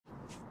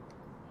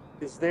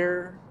Is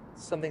there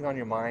something on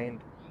your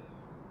mind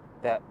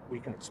that we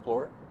can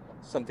explore?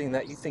 Something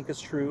that you think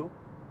is true?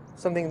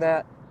 Something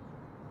that,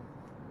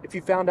 if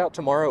you found out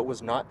tomorrow it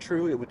was not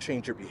true, it would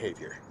change your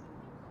behavior?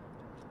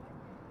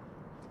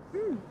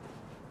 Hmm.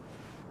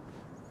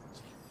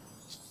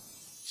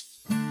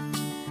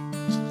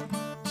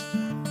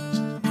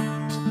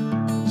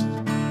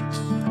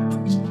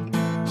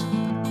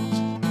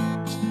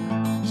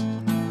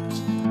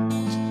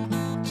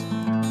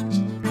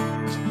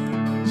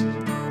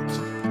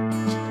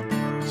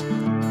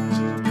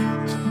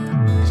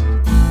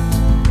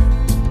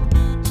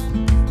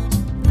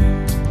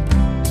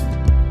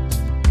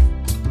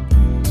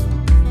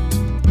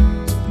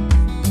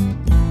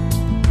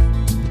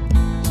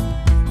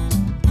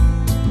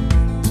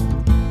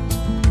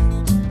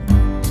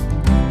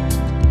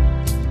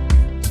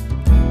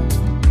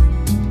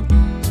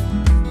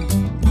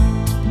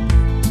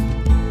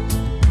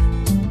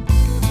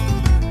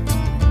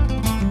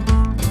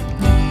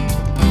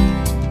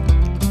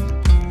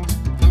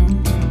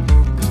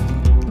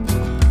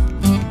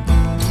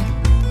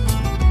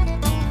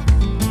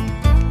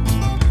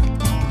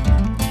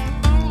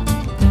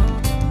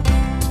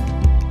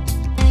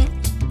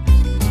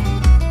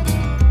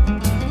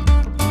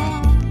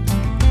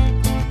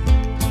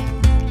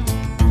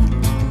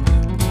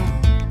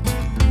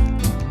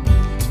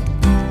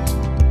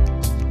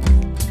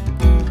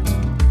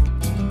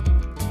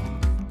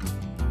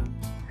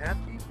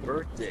 Happy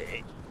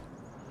birthday.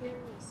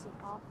 Curious and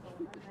awful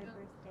on my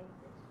birthday.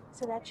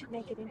 So that should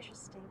make it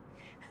interesting.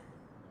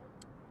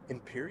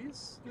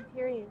 Imperious?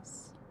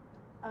 Imperious.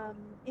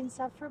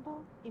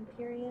 Insufferable?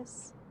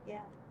 Imperious?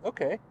 Yeah.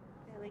 Okay.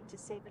 I like to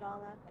save it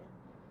all up and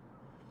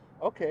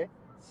Okay.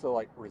 So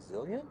like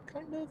resilient,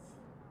 kind of?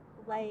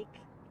 like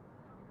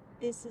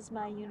this is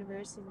my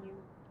universe and you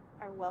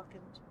are welcome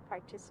to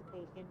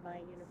participate in my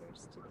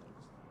universe today.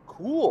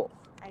 Cool.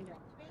 I know.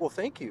 Well,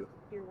 thank you.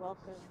 You're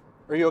welcome.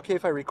 Are you okay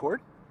if I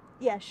record?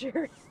 Yeah,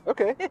 sure.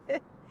 Okay.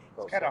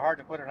 It's kind of hard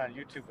to put it on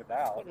YouTube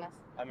without.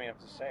 I mean, I have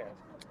to say it.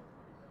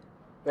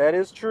 That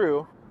is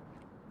true.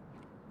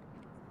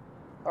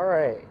 All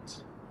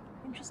right.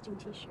 Interesting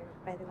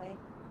t-shirt, by the way.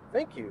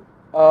 Thank you.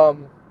 I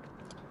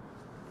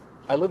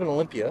live in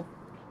Olympia,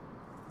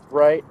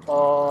 right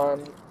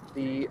on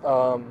the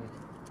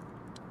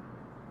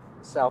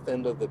south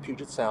end of the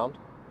Puget Sound,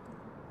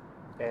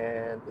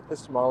 and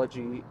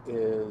epistemology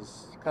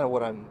is kind of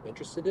what I'm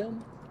interested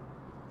in.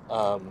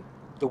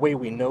 The way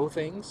we know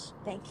things.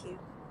 Thank you.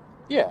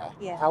 Yeah.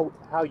 Yeah.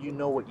 How you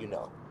know what you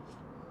know.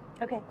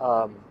 Okay.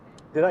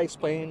 Did I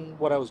explain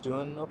what I was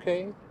doing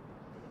okay? Do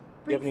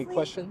you have any Briefly,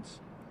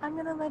 questions? I'm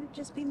gonna let it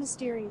just be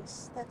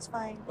mysterious. That's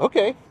fine.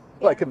 Okay.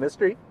 Yeah. Like a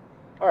mystery.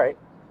 All right.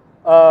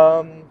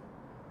 Can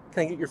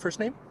I get your first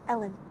name?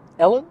 Ellen.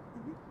 Ellen?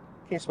 Mhm.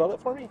 Can you spell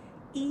that for me?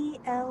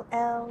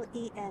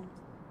 E-L-L-E-N.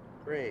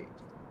 Great.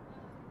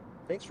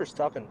 Thanks for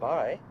stopping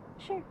by.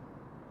 Sure.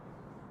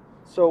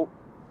 So,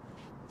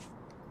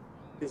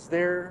 is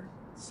there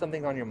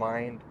something on your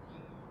mind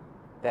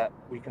that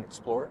we can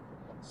explore?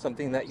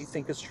 Something that you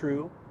think is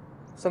true?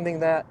 Something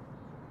that,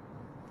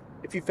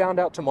 if you found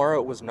out tomorrow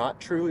it was not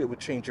true, it would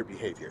change your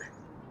behavior?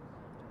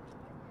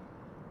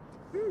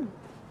 Hmm.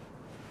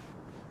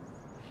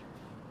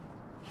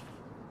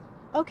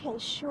 Okay,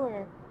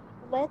 sure.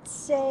 Let's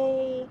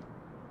say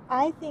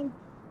I think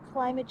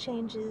climate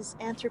change is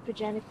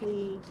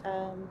anthropogenically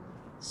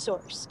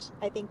sourced.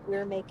 I think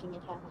we're making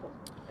it happen,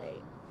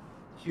 right?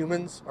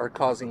 Humans are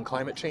causing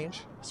climate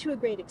change? To a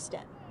great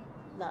extent.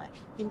 Not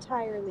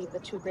entirely,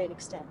 but to a great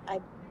extent.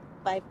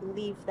 I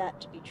believe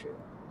that to be true.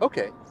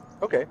 Okay.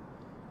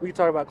 We can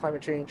talk about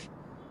climate change.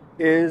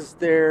 Is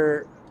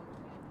there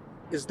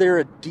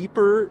a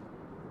deeper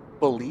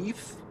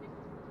belief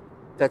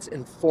that's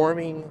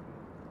informing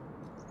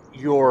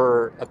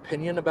your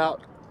opinion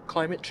about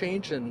climate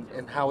change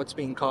and how it's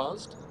being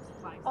caused?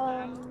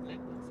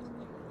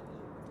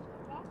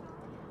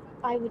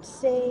 I would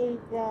say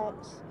that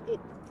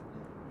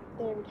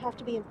there would have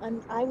to be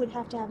I would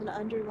have to have an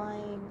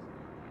underlying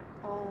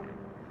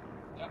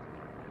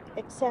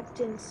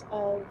acceptance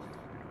of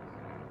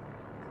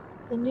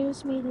the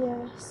news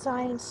media,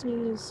 science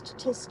news,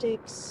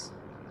 statistics,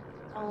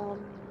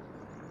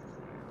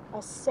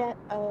 a set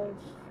of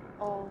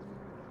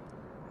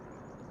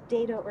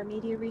data or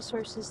media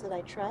resources that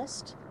I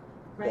trust,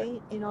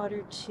 right, in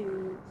order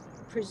to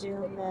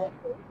presume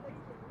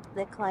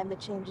that climate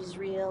change is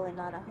real and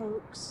not a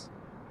hoax.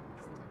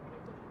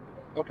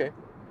 Okay.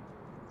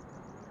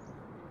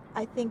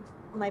 I think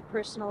my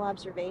personal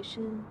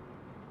observation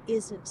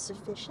isn't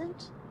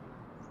sufficient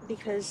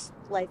because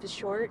life is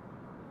short.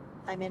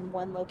 I'm in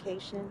one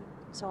location,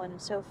 so on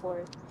and so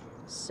forth.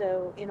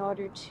 So in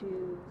order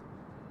to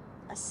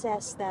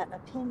assess that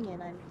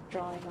opinion, I'm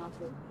drawing off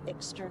of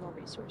external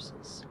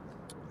resources.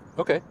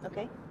 Okay.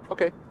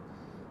 Okay?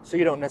 So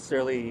you don't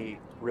necessarily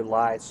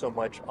rely so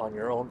much on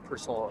your own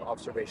personal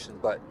observation,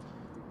 but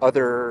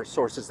other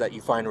sources that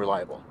you find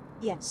reliable.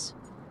 Yes.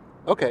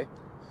 Okay.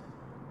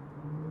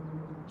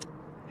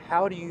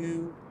 How do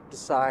you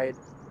decide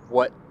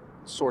what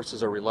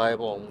sources are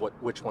reliable and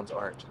which ones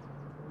aren't?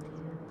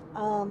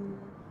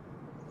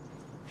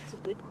 It's a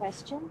good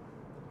question.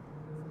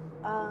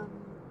 And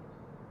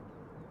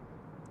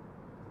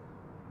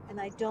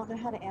I don't know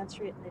how to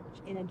answer it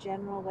in a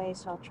general way,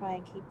 so I'll try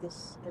and keep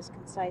this as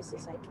concise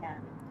as I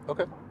can.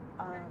 Okay.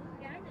 I'm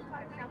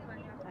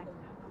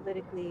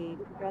politically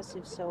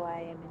progressive, so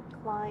I am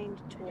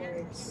inclined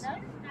towards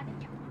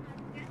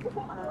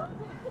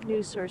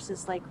news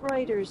sources like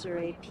Reuters or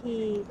AP,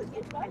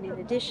 and in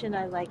addition,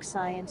 I like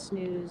science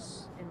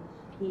news and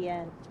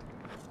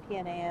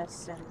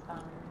PNAS and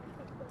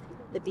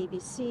the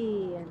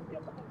BBC and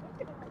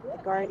the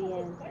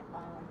Guardian.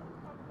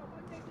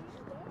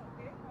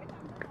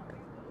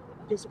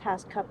 This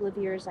past couple of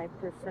years, I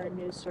prefer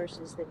news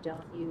sources that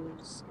don't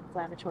use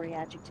inflammatory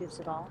adjectives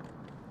at all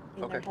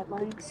in their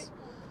headlines.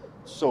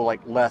 So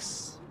like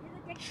less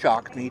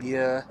shock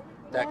media,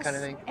 that kind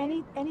of thing?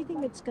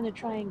 Anything that's going to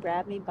try and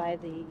grab me by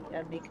the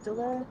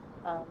amygdala,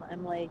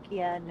 I'm like,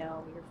 yeah,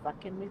 no, you're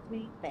fucking with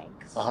me,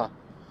 thanks. On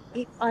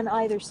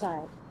either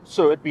side.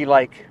 So it'd be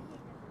like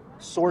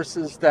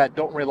sources that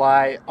don't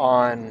rely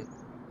on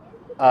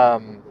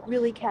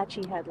really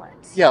catchy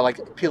headlines. Yeah, like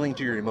appealing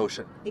to your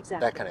emotion.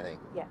 Exactly. That kind of thing.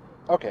 Yeah.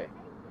 Okay.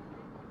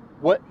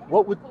 What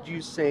would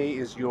you say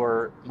is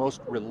your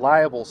most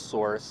reliable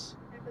source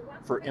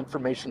for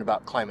information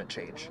about climate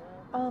change?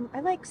 I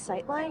like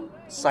Sightline.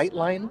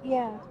 Sightline?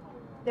 Yeah.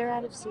 They're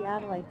out of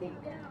Seattle, I think.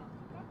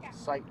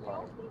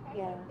 Sightline.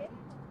 Yeah.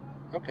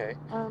 Okay.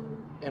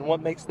 And what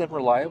makes them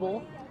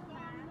reliable?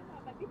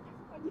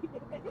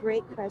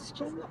 Great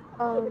question.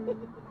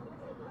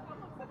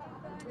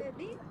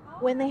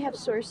 When they have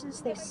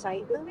sources, they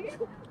cite them.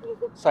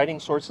 Citing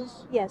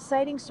sources? Yeah,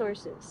 citing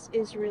sources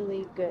is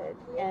really good.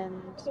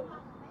 And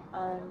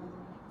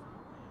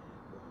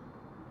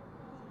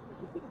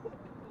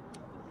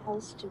what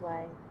else do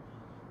I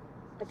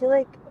feel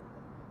like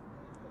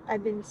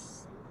I've been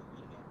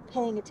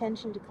paying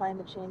attention to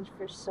climate change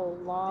for so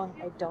long,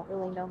 I don't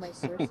really know my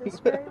sources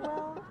very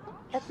well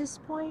at this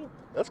point.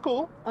 That's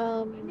cool.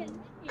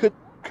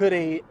 Could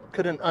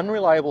an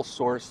unreliable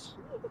source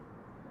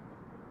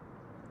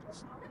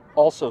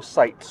also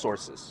cite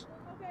sources?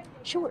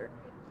 Sure.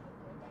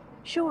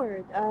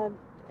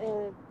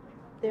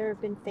 There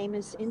have been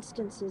famous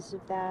instances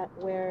of that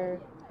where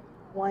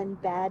one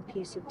bad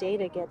piece of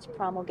data gets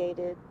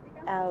promulgated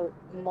out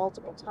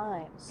multiple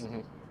times.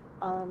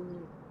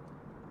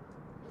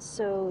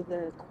 So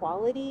the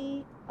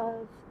quality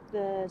of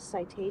the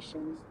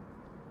citation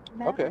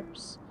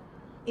matters.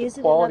 Okay.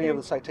 The quality of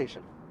the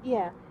citation.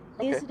 Yeah.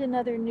 Okay. Is it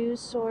another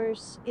news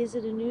source? Is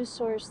it a news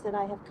source that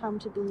I have come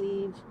to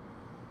believe?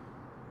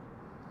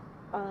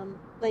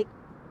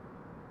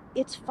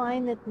 It's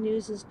fine that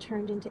news is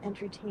turned into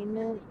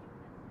entertainment.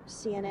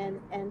 CNN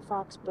and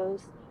Fox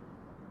both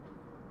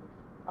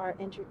are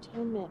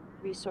entertainment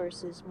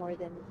resources more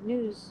than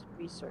news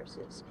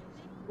resources.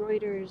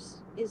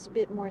 Reuters is a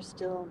bit more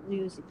still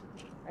newsy,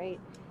 right?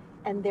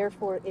 And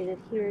therefore it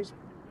adheres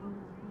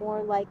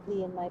more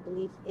likely, in my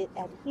belief, it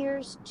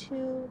adheres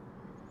to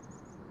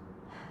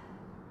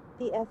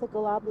the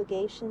ethical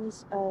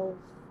obligations of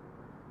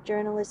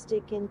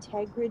journalistic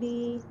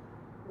integrity,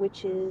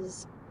 which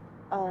is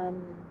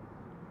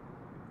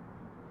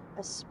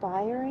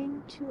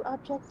aspiring to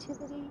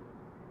objectivity,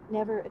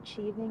 never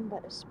achieving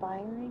but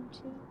aspiring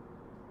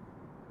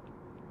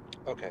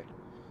to. Okay.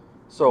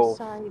 So I'm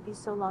sorry to be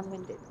so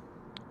long-winded.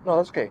 No,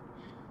 that's okay.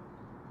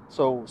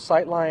 So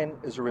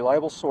Sightline is a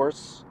reliable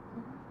source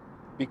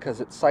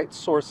because it cites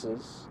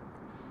sources.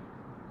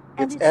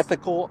 It's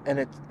ethical and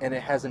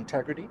it has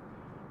integrity.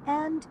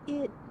 And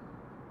it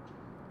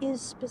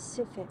is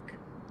specific.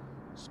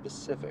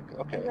 Specific,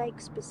 okay. I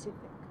like specific.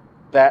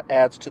 That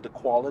adds to the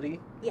quality?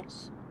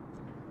 Yes.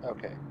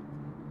 Okay.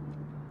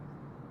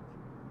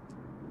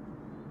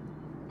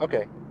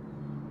 Okay.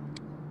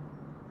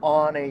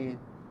 On a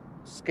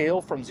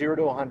scale from 0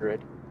 to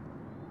 100,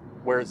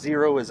 where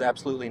 0 is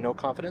absolutely no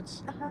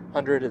confidence,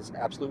 100 is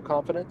absolute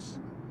confidence,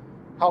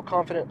 how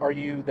confident are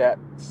you that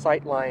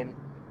Sightline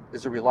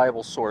is a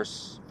reliable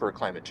source for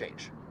climate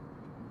change?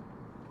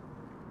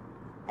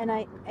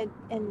 And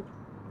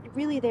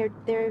really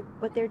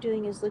what they're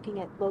doing is looking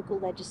at local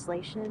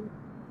legislation.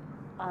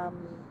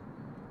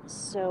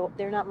 So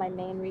they're not my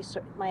main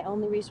resource, my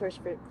only resource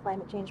for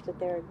climate change, but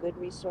they're a good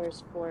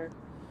resource for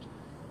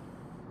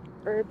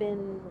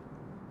urban.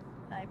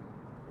 I'm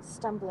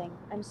stumbling.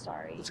 I'm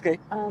sorry. It's okay.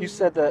 You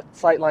said that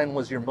Sightline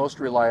was your most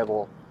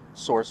reliable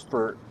source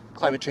for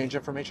climate change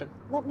information?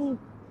 Let me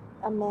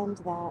amend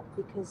that,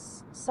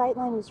 because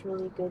Sightline is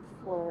really good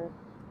for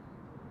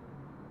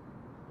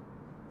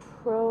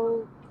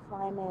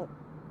pro-climate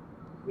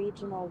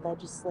regional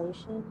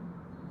legislation.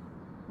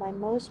 My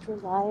most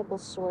reliable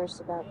source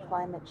about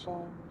climate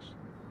change,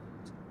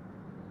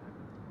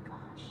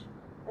 gosh,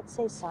 let's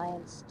say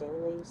Science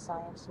Daily,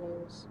 Science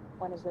News,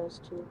 one of those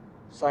two.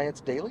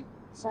 Science Daily?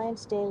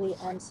 Science Daily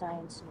and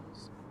Science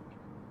News.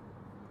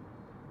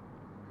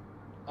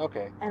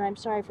 Okay. And I'm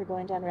sorry for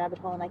going down a rabbit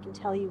hole, and I can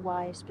tell you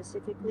why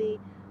specifically.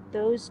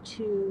 Those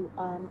two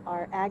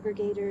are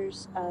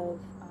aggregators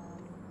of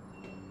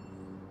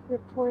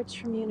reports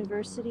from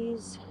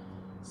universities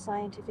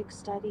scientific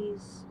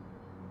studies.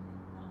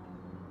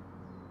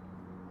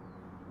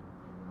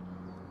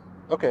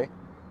 Okay.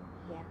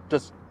 Yeah.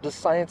 Does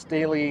Science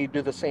Daily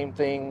do the same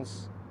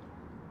things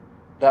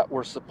that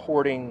were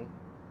supporting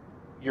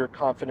your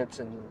confidence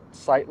in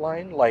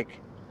Sightline,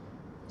 like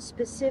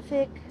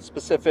Specific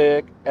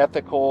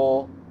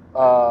ethical,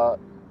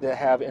 that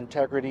have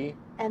integrity,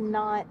 and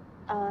not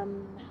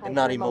and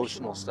not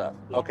emotional stuff?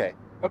 Yeah.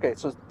 Okay.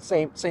 So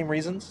same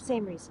reasons.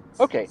 Same reasons.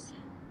 Okay. Yes.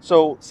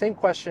 So same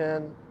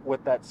question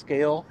with that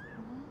scale,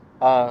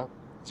 Mhm.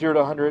 0 to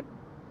 100.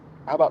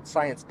 How about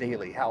Science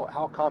Daily?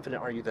 How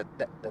confident are you that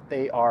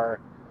they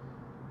are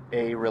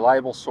a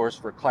reliable source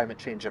for climate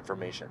change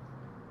information?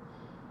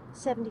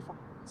 75.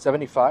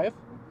 75?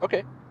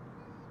 Okay.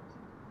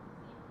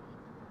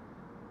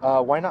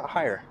 Why not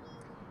higher?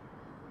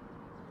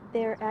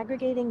 They're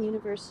aggregating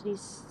university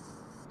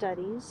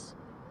studies.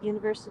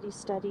 University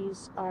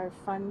studies are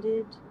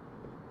funded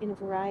in a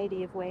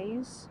variety of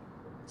ways.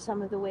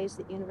 Some of the ways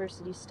that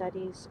university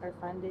studies are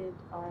funded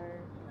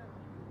are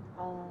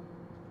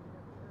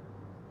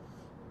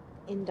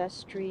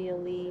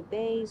industrially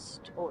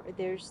based, or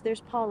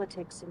there's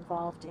politics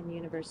involved in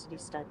university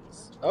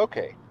studies.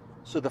 Okay.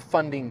 So the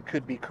funding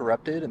could be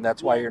corrupted, and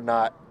that's why Yeah. you're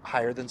not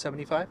higher than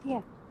 75?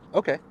 Yeah.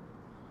 Okay.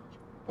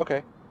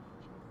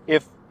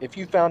 If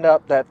you found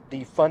out that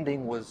the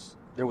funding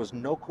there was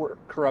no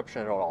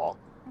corruption at all,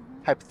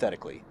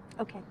 hypothetically,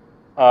 Okay.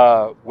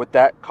 would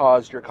that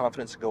cause your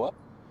confidence to go up?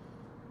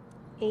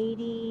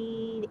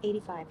 80 to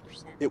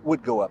 85%. It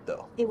would go up,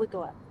 though, It would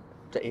go up.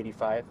 to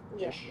 85?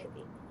 Yeah,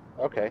 maybe.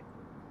 Okay.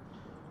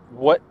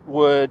 What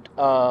would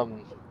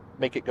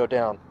make it go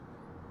down?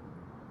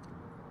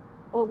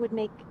 Or would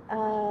make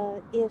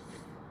if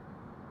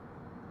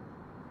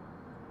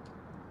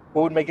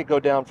What would make it go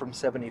down from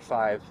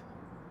 75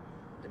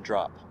 and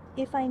drop?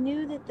 if I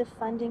knew that the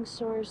funding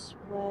source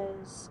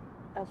was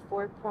a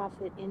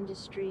for-profit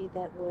industry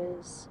that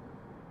was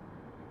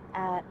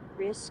at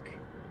risk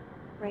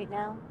right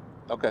now.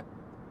 Okay.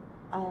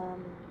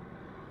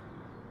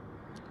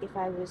 If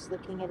I was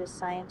looking at a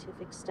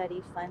scientific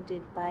study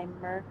funded by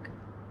Merck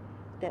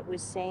that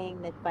was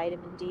saying that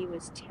vitamin D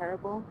was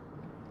terrible,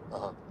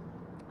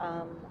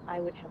 I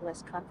would have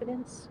less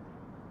confidence.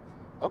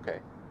 Okay.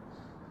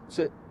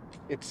 So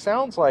it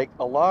sounds like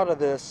a lot of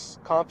this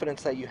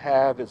confidence that you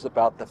have is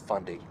about the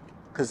funding,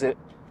 because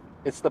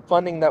it's the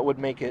funding that would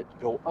make it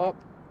go up,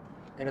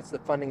 and it's the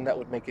funding that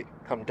would make it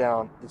come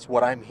down. It's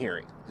what I'm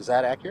hearing. Is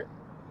that accurate?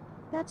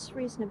 That's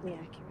reasonably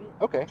accurate.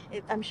 Okay.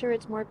 I'm sure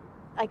it's more.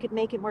 I could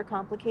make it more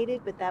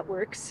complicated, but that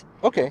works.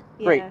 Okay.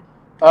 Yeah. Great.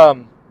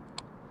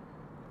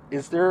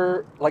 Is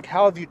there, like,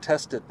 how have you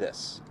tested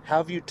this? How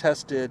have you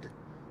tested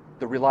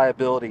the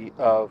reliability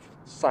of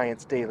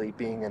Science Daily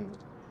being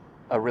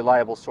a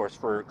reliable source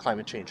for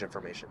climate change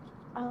information?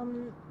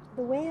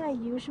 The way I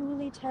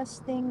usually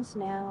test things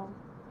now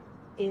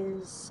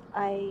is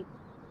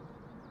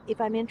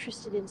if I'm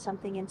interested in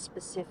something in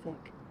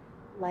specific,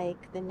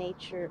 like the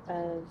nature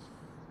of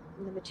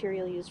the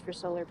material used for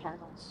solar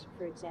panels,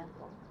 for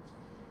example,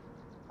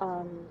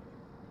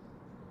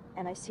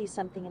 and I see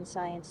something in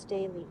Science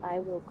Daily, I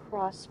will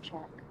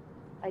cross-check.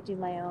 I do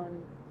my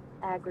own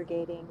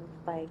aggregating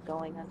by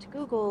going onto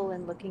Google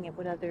and looking at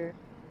what other,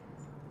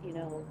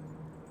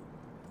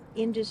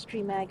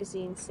 industry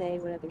magazines say,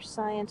 what other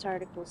science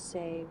articles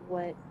say,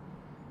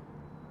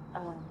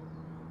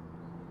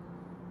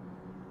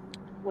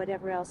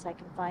 whatever else I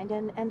can find.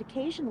 And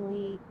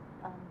occasionally,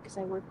 because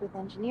I work with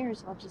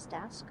engineers, I'll just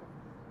ask them.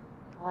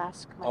 I'll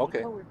ask my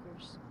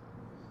coworkers.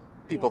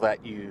 People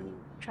that you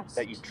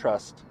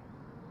trust.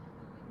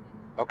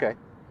 Okay.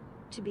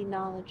 To be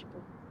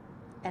knowledgeable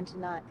and to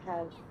not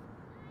have,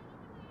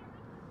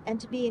 and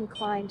to be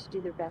inclined to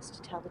do their best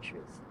to tell the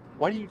truth.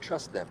 Why do you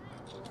trust them?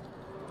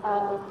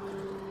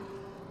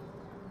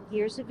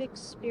 Years of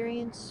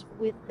experience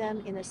with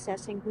them in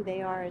assessing who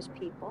they are as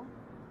people,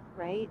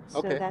 right?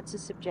 So that's a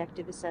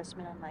subjective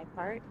assessment on my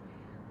part.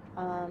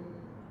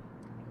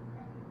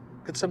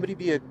 Could somebody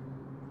be a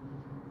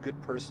good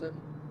person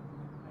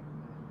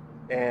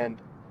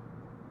and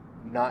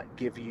not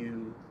give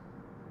you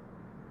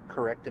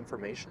correct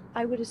information?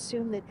 I would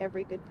assume that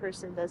every good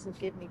person doesn't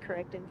give me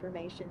correct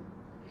information.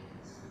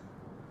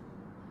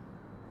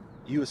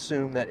 You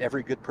assume that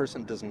every good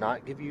person does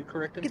not give you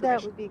correct information?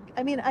 That would be,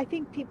 I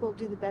think people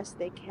do the best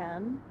they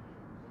can,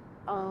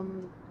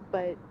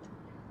 but...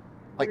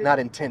 Like, not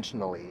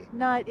intentionally?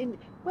 Not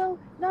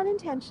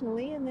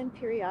intentionally, and then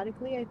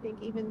periodically I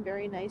think even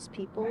very nice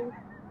people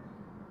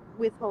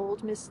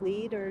withhold,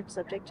 mislead, or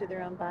subject to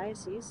their own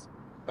biases.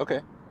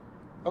 Okay.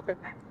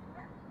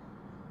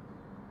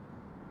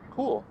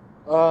 Cool.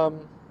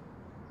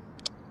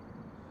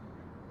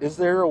 Is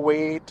there a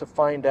way to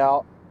find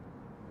out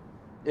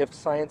if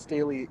Science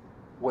Daily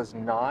was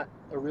not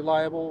a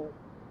reliable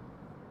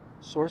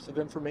source of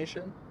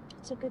information?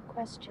 It's a good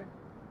question.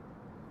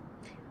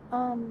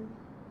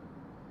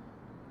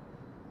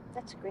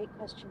 That's a great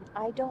question.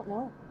 I don't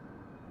know.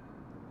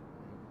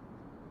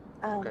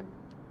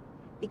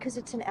 Because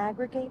it's an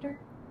aggregator,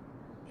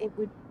 it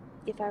would,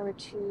 if I were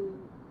to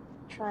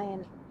try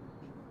and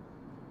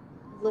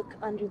look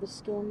under the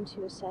skin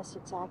to assess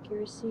its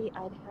accuracy,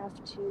 I'd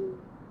have to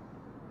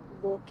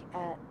look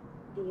at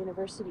the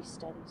university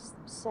studies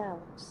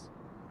themselves.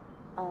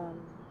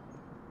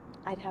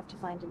 I'd have to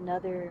find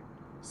another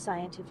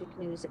scientific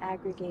news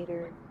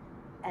aggregator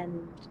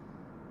and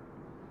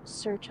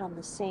search on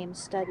the same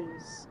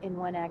studies in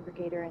one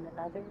aggregator and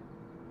another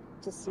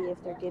to see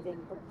if they're giving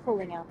or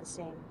pulling out the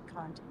same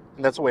content.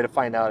 And that's a way to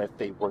find out if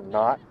they were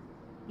not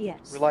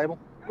Yes. reliable?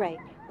 Right.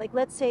 Like,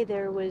 let's say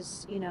there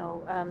was,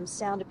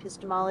 Sound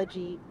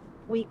Epistemology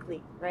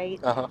Weekly, right?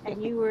 Uh-huh.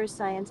 And you were a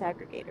science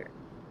aggregator.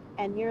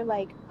 And you're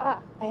like,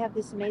 I have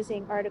this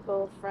amazing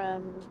article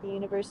from the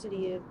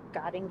University of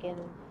Göttingen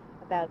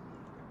about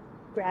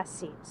grass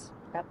seeds,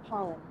 about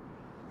pollen.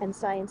 And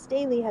Science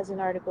Daily has an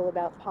article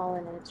about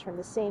pollen, and it's from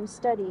the same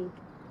study.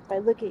 If I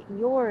look at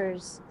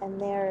yours and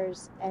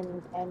theirs,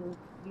 and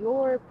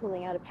you're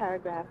pulling out a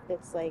paragraph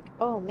that's like,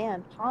 oh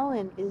man,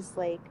 pollen is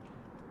like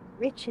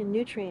rich in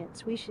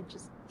nutrients. We should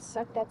just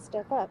suck that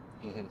stuff up.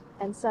 Mm-hmm.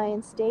 And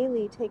Science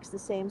Daily takes the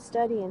same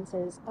study and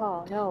says,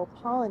 oh no,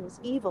 pollen is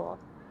evil.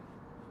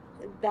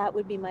 That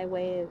would be my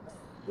way of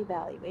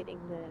evaluating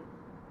the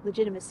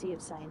legitimacy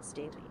of Science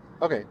Daily.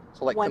 Okay,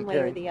 so like one way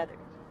or the other.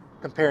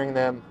 Comparing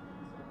them.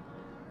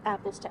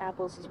 Apples to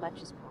apples as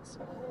much as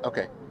possible.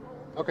 Okay.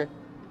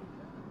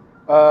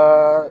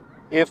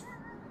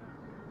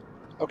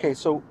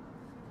 So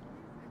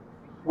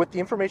with the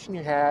information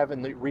you have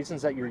and the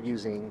reasons that you're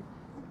using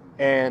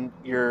and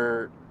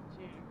your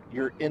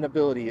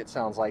inability, it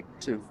sounds like,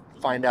 to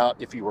find out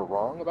if you were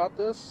wrong about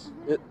this,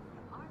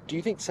 do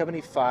you think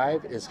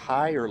 75 is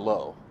high or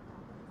low?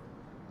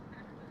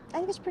 I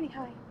think it's pretty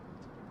high.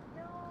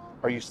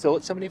 Are you still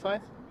at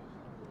 75?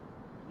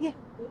 Yeah.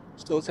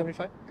 Still at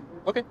 75?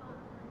 Okay,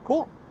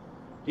 cool.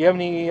 Do you have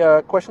any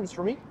questions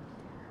for me?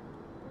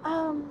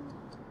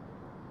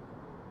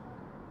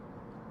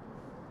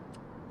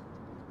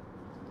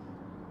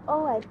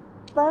 I'd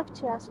love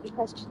to ask you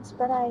questions,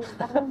 but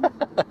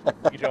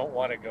You don't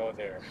want to go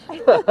there.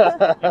 You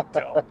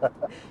don't.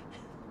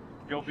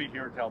 You'll be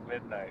here till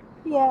midnight.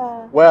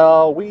 Yeah.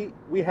 Well, we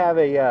have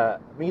a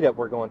meetup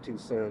we're going to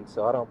soon,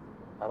 so I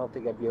don't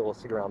think I'd be able to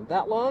stick around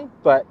that long.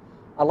 But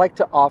I'd like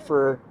to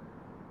offer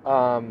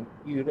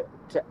you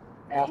to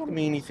ask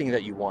me anything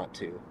that you want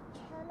to.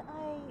 Can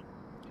I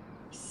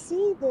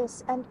see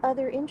this and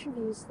other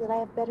interviews so that I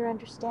have better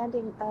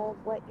understanding of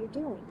what you're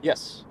doing?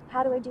 Yes.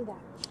 How do I do that?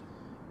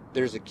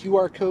 There's a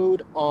QR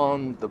code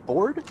on the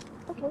board.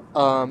 Okay.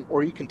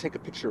 Or you can take a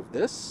picture of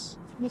this.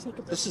 Let me take a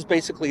picture. This is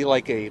basically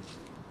like an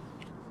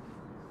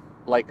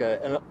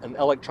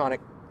electronic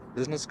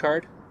business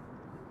card.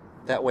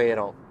 That way I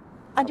don't.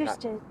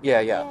 Understood.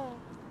 Yeah.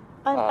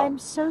 I'm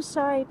so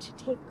sorry to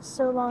take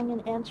so long in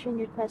answering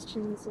your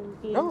questions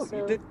and being No,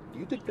 so...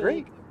 you did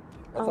great.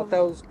 I thought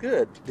that was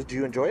good. Did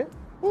you enjoy it?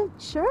 Yeah,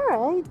 sure.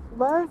 I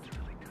love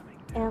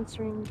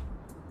answering.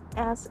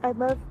 I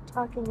love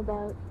talking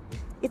about.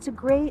 It's a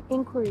great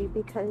inquiry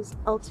because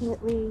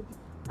ultimately,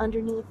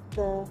 underneath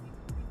the,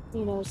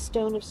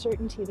 stone of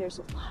certainty, there's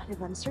a lot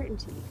of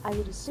uncertainty, I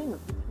would assume.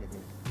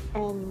 Mm-hmm.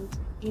 And,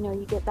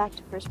 you get back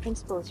to first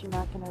principles, you're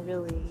not going to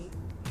really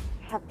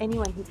have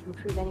anyone who can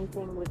prove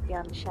anything would be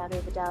on the shadow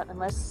of a doubt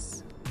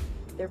unless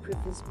their proof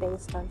is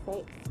based on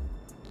faith.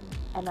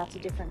 And that's a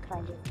different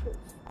kind of proof.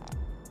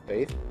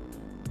 Faith?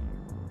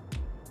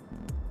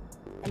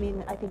 I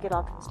mean, I think it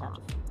all comes down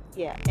to faith.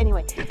 Yeah,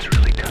 anyway. It's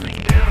really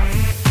coming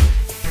down.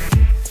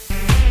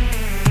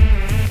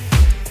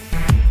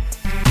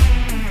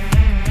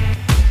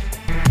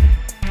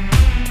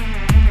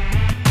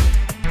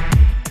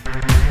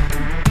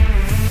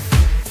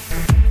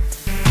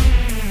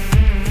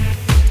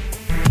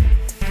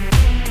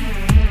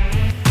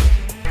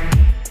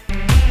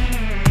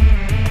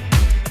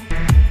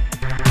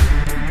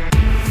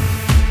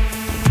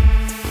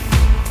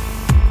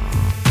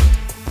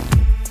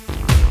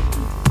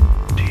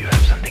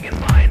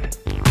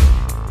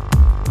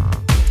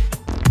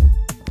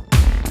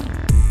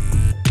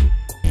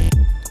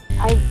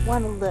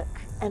 Want to look,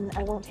 and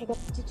I won't take up.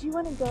 Did you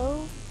want to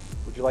go?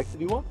 Would you like to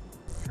do one?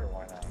 Sure,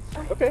 why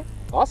not? Okay,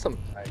 awesome.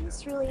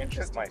 It's really You took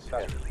interesting. my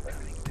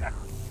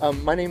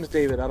stuff. My name is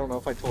David. I don't know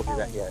if I told you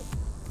that yet.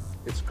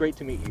 It's great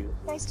to meet you.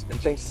 Nice to meet you.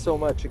 And thanks so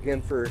much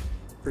again for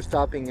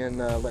stopping and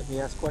letting me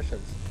ask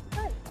questions.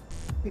 Fun.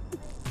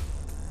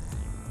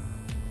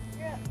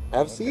 Yeah.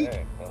 Have a seat.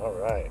 Okay. All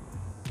right.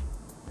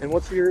 And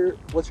what's your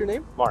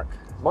name? Mark.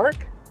 Mark?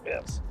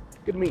 Yes.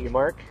 Good to meet you,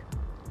 Mark.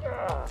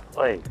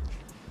 Wait.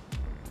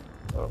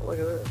 Oh, look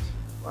at this.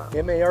 Wow.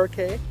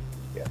 M-A-R-K?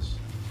 Yes.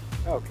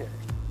 Okay.